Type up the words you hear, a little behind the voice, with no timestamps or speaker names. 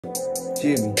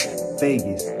Jimmy,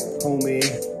 Vegas, homie,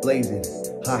 Blazen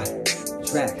Hot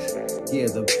Tracks. Yeah,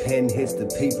 the pen hits the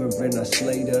paper and I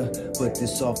slay her. Put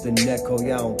this off the neck, oh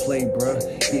yeah, I don't play, bruh.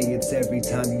 Yeah, it's every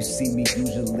time you see me,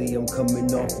 usually I'm coming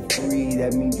off for free.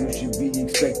 That means you should be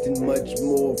expecting much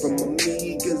more from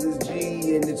me, cause it's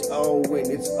G and it's O and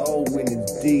it's O and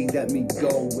it's D. That me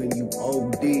go when you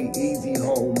OD, easy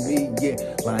homie, yeah.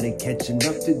 Lot of catching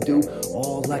up to do,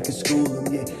 all like a school,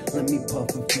 yeah. Let me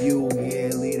puff a few,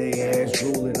 yeah, leave they ass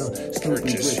drooling,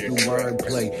 stupid with the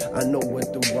wordplay. I know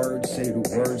what the words say, the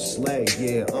words slay.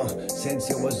 Yeah, since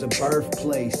it was a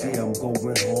birthplace, yeah, I'm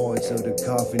going hard till the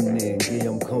coffin in. Yeah,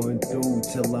 I'm coming through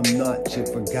till I'm not shit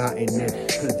forgotten it.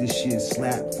 Cause this shit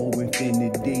slap for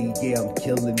infinity. Yeah, I'm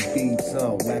killing beats,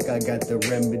 like I got the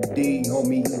remedy.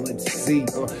 Homie, let's see,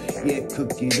 yeah,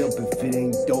 cook it up. If it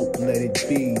ain't dope, let it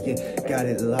be. Yeah, got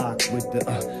it locked with the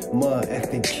mud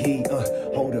effing key.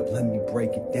 Hold up, let me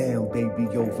break it down, baby,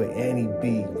 over any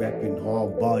beat. Rapping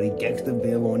hard body,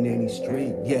 Gangsterville on any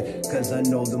street. Yeah, cause I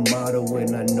know the motto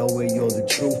and I know it, you're the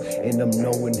truth. And I'm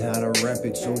knowing how to rap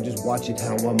it, so just watch it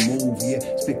how I move. Yeah,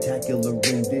 spectacular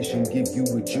rendition, give you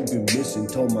what you've been missing.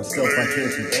 Told myself I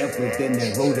can't be effort, then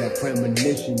I wrote that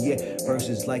premonition. Yeah,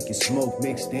 verses like it's smoke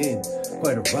mixed in.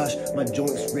 Quite a rush, my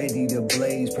joints ready to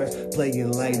blaze. Press play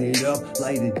and light it up,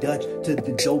 light a Dutch to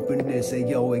the dopeness. Hey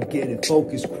yo, and get it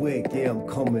focused quick. Yeah, I'm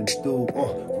coming through,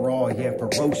 raw, yeah,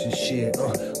 ferocious shit.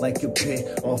 Like a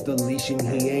pit off the leash and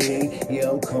he ain't. Yeah,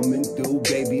 I'm coming through,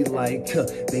 baby, like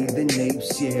bathing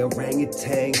apes, yeah,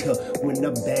 orangutan. When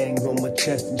I bang on my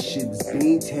chest and shit, it's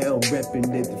Beantown,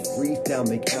 repping it, the freestyle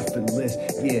make effortless.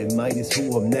 Yeah, Midas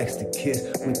who I'm next to kiss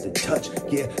with the touch.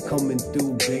 Yeah, coming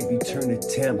through, baby, turn the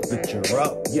temperature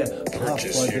up. Yeah, pop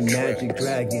for the magic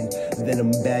dragon. Then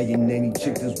I'm bagging any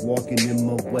chick that's walking in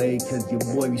my way, cause your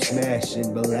boy be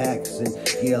smashing, relaxing.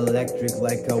 Yeah, electric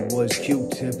like I was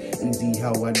Q-tip. Easy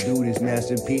how I do this,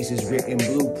 masterpieces, written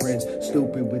blueprints.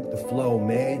 Stupid with the flow,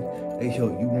 man. Hey yo,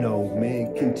 you know,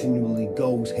 man, continually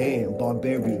goes hand.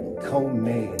 Barbarian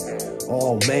Conan.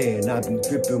 Oh man, I be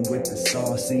dripping with the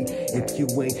saucy. If you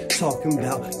ain't talking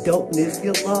about dopeness,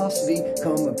 you lost me.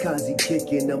 Kamikaze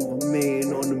kicking, I'm a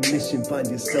man on a mission. Find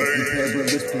yourself in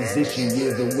perilous position.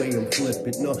 Yeah, the way I'm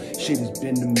flipping. No, shit, it's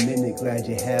been a minute. Glad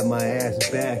you had my ass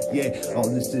back. Yeah, all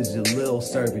this is a little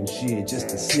serving shit.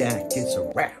 Just a snack, it's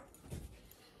a wrap.